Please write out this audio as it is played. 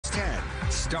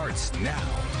starts now.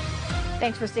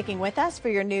 Thanks for sticking with us for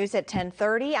your news at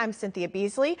 10:30. I'm Cynthia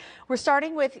Beasley. We're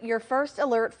starting with your first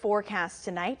alert forecast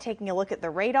tonight, taking a look at the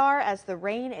radar as the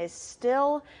rain is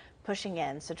still pushing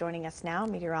in. So joining us now,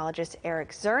 meteorologist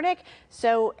Eric Zernick.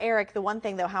 So Eric, the one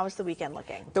thing though, how is the weekend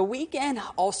looking? The weekend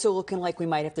also looking like we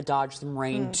might have to dodge some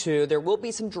rain too. There will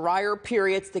be some drier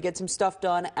periods to get some stuff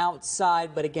done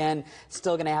outside, but again,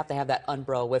 still going to have that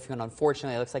umbrella with you. And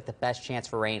unfortunately, it looks like the best chance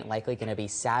for rain likely going to be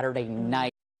Saturday night.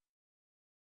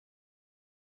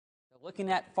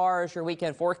 Looking at far as your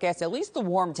weekend forecast, at least the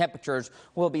warm temperatures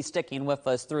will be sticking with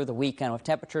us through the weekend, with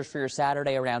temperatures for your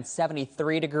Saturday around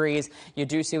 73 degrees. You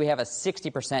do see we have a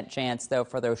 60% chance, though,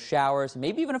 for those showers,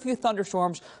 maybe even a few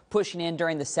thunderstorms pushing in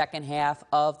during the second half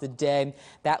of the day.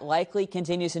 That likely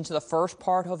continues into the first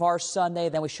part of our Sunday.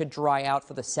 Then we should dry out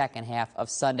for the second half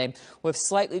of Sunday with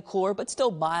slightly cooler but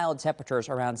still mild temperatures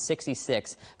around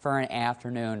 66 for an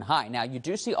afternoon high. Now, you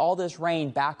do see all this rain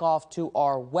back off to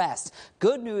our west.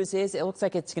 Good news is it looks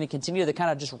like it's going to continue to kind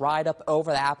of just ride up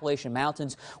over the Appalachian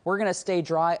Mountains. We're going to stay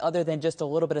dry other than just a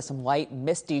little bit of some light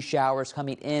misty showers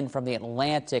coming in from the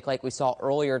Atlantic like we saw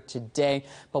earlier today.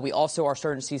 But we also are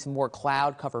starting to see some more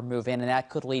cloud cover move in, and that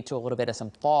could lead to a little bit of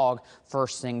some fog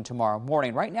first thing tomorrow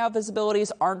morning. Right now,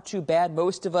 visibilities aren't too bad.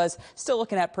 Most of us still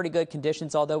looking at pretty good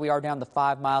conditions, although we are down to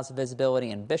 5 miles of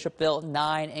visibility in Bishopville,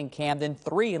 9 in Camden,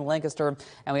 3 in Lancaster,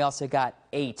 and we also got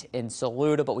 8 in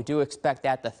Saluda. But we do expect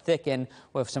that to thicken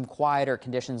with some quieter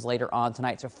conditions later on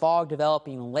tonight. So fog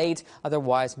developing late,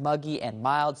 otherwise muggy and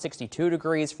mild, 62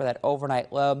 degrees for that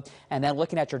overnight low. And then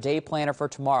looking at your day planner for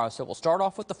tomorrow. So we'll start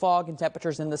off with the fog and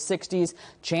temperatures in the 60s.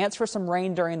 Chance for some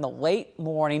rain during the late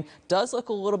morning. Does look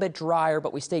a little bit drier,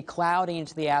 but we stay cloudy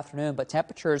into the afternoon. But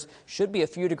temperatures should be a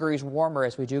few degrees warmer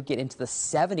as we do get into the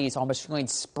 70s, almost feeling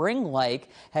spring-like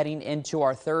heading into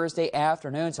our Thursday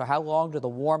afternoon. So how long do the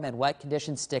warm and wet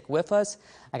conditions stick with us?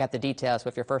 I got the details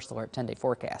with your first alert 10-day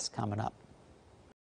forecast coming up.